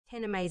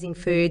10 amazing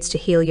foods to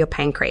heal your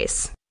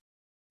pancreas.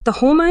 The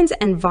hormones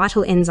and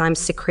vital enzymes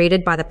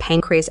secreted by the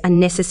pancreas are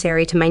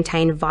necessary to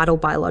maintain vital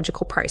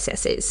biological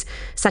processes,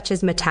 such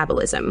as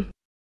metabolism.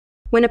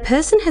 When a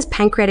person has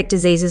pancreatic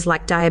diseases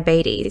like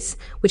diabetes,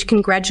 which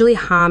can gradually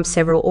harm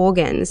several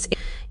organs,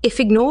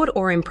 if ignored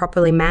or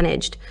improperly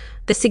managed,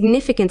 the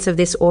significance of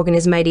this organ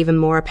is made even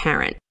more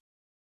apparent.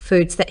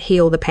 Foods that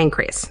heal the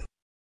pancreas.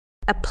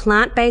 A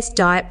plant-based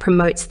diet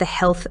promotes the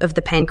health of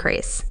the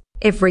pancreas.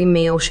 Every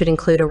meal should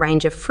include a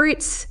range of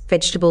fruits,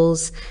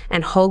 vegetables,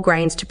 and whole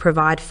grains to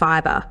provide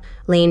fibre,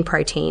 lean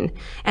protein,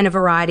 and a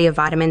variety of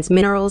vitamins,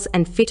 minerals,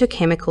 and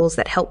phytochemicals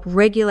that help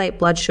regulate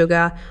blood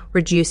sugar,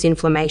 reduce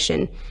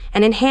inflammation,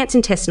 and enhance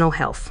intestinal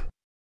health.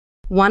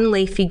 1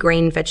 leafy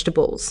green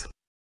vegetables.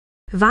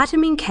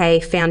 Vitamin K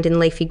found in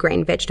leafy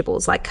green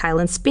vegetables like kale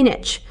and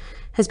spinach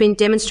has been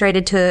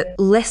demonstrated to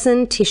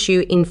lessen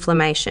tissue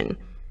inflammation.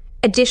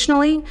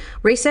 Additionally,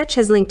 research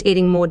has linked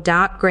eating more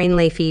dark green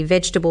leafy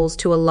vegetables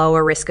to a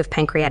lower risk of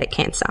pancreatic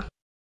cancer.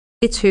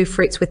 2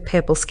 fruits with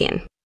purple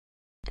skin.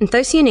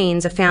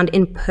 Anthocyanins are found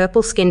in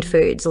purple-skinned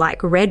foods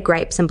like red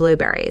grapes and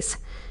blueberries.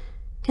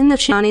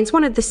 Anthocyanins,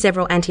 one of the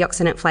several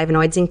antioxidant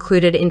flavonoids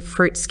included in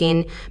fruit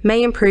skin,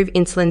 may improve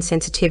insulin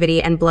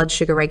sensitivity and blood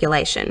sugar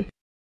regulation.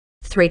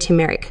 3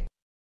 turmeric.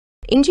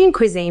 Indian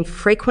cuisine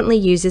frequently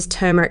uses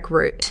turmeric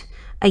root,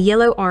 a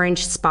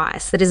yellow-orange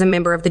spice that is a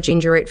member of the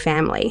ginger root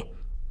family.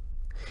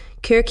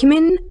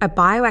 Curcumin, a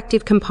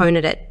bioactive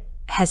component,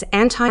 has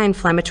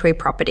anti-inflammatory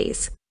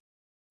properties.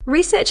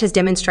 Research has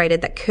demonstrated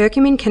that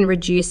curcumin can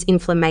reduce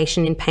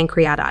inflammation in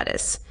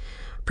pancreatitis,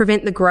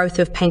 prevent the growth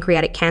of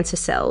pancreatic cancer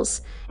cells,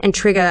 and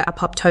trigger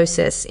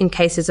apoptosis in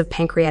cases of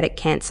pancreatic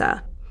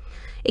cancer.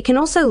 It can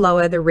also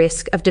lower the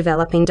risk of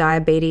developing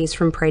diabetes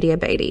from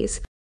prediabetes.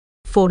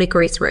 4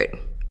 licorice root.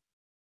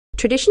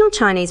 Traditional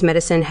Chinese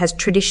medicine has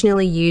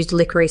traditionally used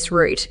licorice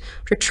root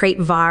to treat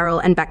viral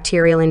and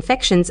bacterial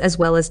infections as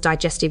well as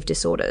digestive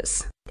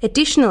disorders.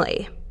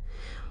 Additionally,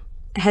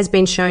 it has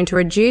been shown to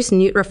reduce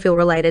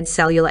neutrophil-related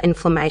cellular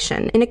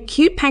inflammation in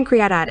acute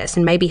pancreatitis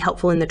and may be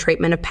helpful in the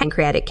treatment of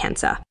pancreatic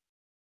cancer.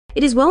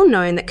 It is well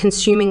known that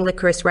consuming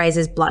licorice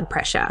raises blood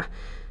pressure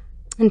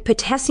and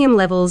potassium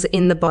levels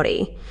in the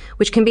body,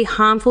 which can be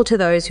harmful to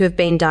those who have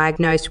been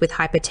diagnosed with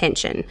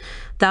hypertension.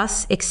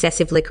 Thus,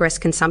 excessive licorice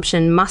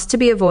consumption must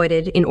be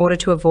avoided in order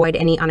to avoid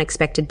any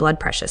unexpected blood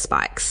pressure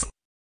spikes.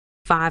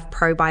 5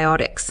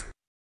 probiotics.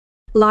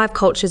 Live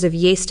cultures of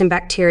yeast and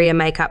bacteria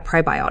make up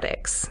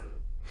probiotics.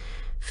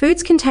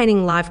 Foods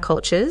containing live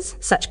cultures,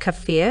 such as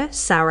kefir,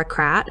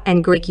 sauerkraut,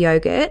 and Greek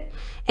yogurt,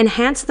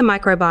 enhance the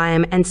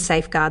microbiome and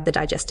safeguard the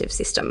digestive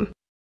system.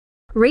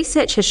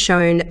 Research has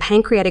shown that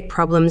pancreatic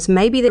problems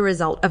may be the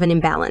result of an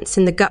imbalance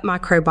in the gut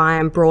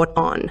microbiome brought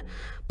on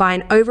by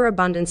an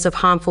overabundance of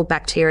harmful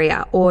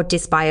bacteria or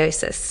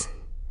dysbiosis.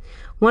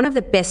 One of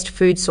the best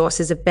food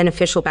sources of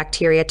beneficial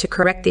bacteria to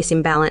correct this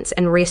imbalance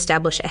and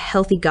re-establish a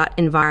healthy gut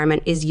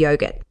environment is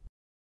yogurt.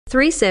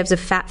 3 serves of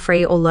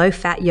fat-free or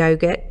low-fat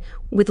yogurt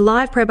with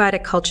live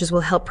probiotic cultures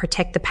will help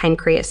protect the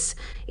pancreas,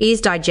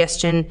 ease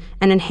digestion,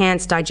 and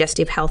enhance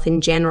digestive health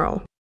in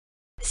general.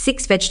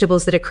 6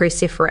 vegetables that are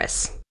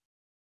cruciferous.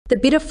 The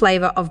bitter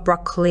flavour of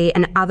broccoli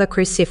and other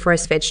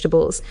cruciferous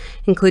vegetables,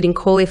 including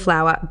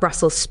cauliflower,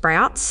 Brussels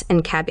sprouts,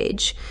 and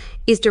cabbage,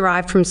 is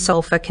derived from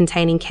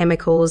sulfur-containing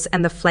chemicals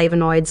and the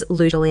flavonoids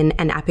luteolin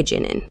and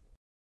apigenin.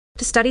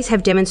 The studies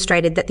have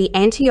demonstrated that the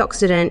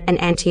antioxidant and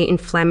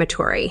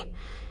anti-inflammatory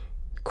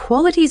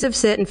qualities of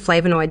certain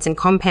flavonoids and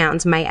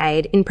compounds may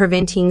aid in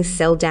preventing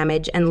cell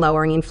damage and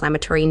lowering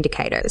inflammatory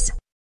indicators.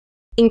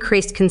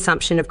 Increased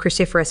consumption of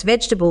cruciferous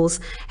vegetables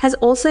has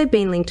also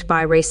been linked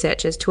by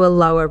researchers to a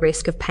lower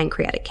risk of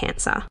pancreatic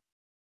cancer.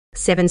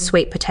 7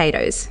 sweet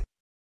potatoes.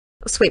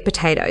 Sweet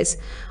potatoes,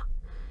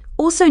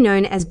 also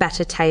known as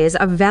batatas,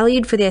 are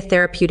valued for their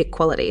therapeutic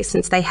qualities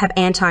since they have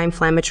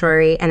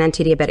anti-inflammatory and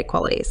antidiabetic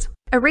qualities.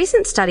 A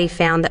recent study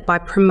found that by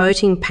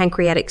promoting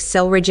pancreatic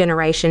cell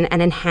regeneration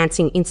and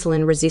enhancing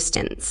insulin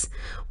resistance,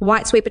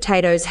 white sweet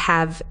potatoes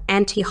have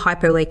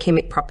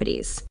anti-hypoglycemic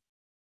properties.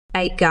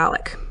 8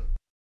 garlic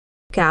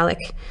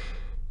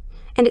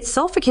and its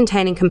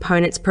sulfur-containing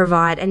components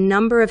provide a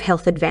number of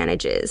health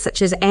advantages,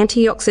 such as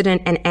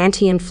antioxidant and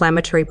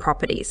anti-inflammatory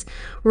properties.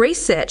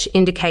 Research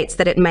indicates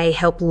that it may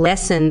help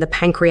lessen the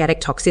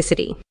pancreatic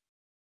toxicity.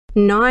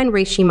 9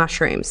 reishi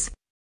mushrooms.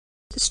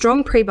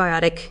 Strong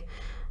prebiotic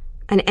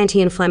and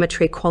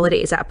anti-inflammatory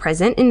qualities are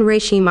present in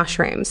reishi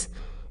mushrooms.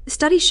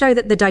 Studies show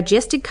that the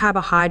digested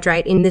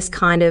carbohydrate in this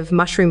kind of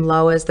mushroom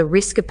lowers the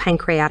risk of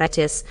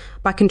pancreatitis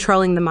by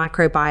controlling the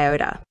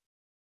microbiota.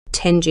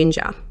 10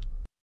 ginger.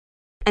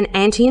 An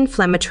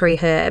anti-inflammatory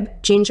herb,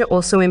 ginger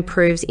also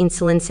improves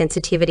insulin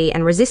sensitivity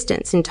and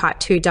resistance in type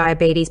 2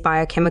 diabetes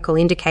biochemical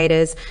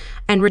indicators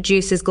and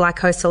reduces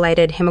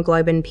glycosylated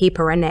hemoglobin P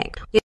per NEC.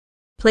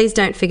 Please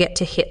don't forget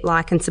to hit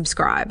like and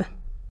subscribe.